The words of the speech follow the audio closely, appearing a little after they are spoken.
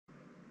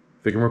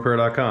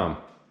FICMRepair.com.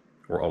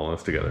 We're all in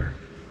this together.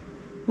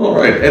 All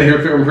right, Ed here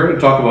at FICM Repair to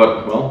talk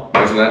about, well,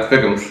 isn't that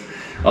FICMs?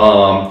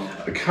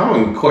 A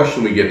common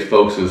question we get,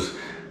 folks, is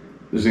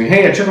saying,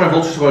 hey, I checked my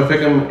voltage on my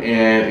FICM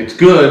and it's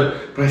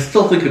good, but I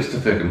still think it's the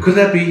FICM. Could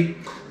that be?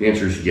 The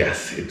answer is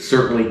yes, it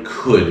certainly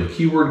could.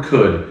 Keyword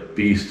could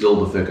be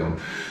still the FICM.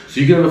 So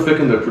you can have a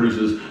FICM that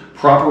produces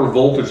proper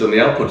voltage on the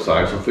output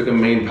side, so FICM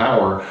main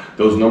power,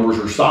 those numbers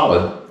are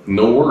solid,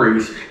 no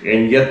worries,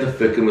 and yet the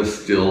FICM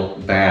is still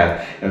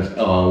bad and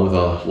with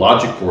a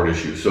logic board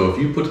issue. So if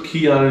you put the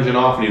key on engine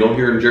off and you don't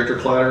hear injector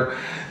clatter,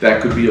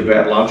 that could be a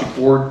bad logic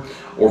board.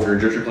 Or if your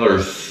injector clatter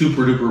is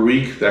super duper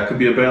weak, that could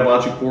be a bad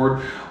logic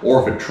board.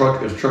 Or if a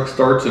truck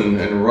starts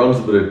and runs,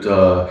 but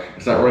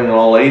it's not running on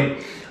all 8,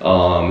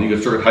 you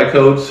get circuit high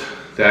codes.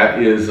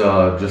 That is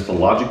just a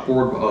logic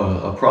board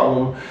a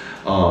problem.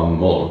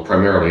 Well,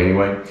 primarily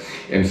anyway.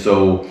 And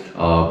so,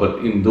 but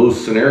in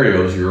those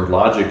scenarios, your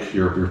logic,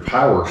 your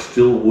power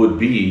still would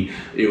be,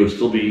 it would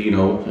still be, you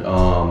know,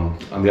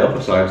 on the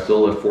output side,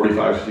 still at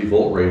 45 to 50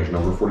 volt range,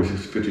 number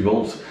 46 to 50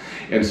 volts.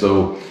 And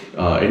so,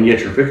 and yet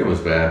your FICM is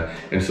bad.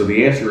 And so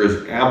the answer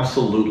is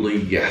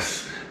absolutely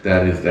yes.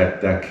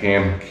 That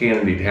can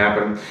indeed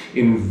happen.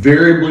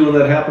 Invariably when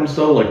that happens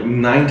though, like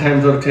 9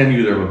 times out of 10, you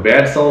either have a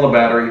bad cell in a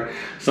battery,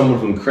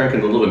 someone's been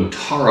cranking the living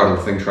tar out of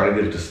the thing trying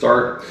to get it to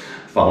start,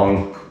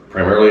 following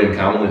primarily and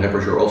commonly high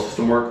pressure oil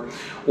system work,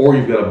 or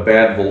you've got a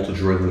bad voltage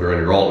regulator in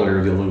your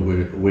alternator. The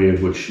only way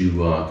in which you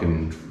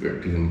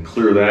can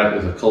clear that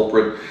as a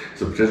culprit,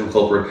 as a potential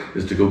culprit,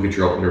 is to go get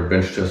your alternator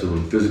bench tested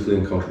when physically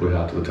and comfortably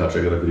hot to the touch.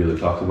 I got a video that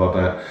talks about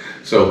that.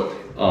 So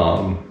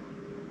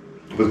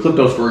the clip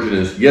notes version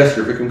is yes,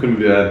 your FICM can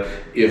be bad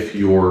if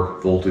your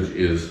voltage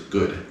is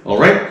good. All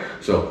right,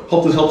 so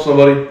hope this helps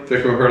somebody.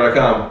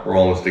 FICMRepair.com. We're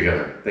all in this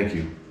together. Thank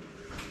you.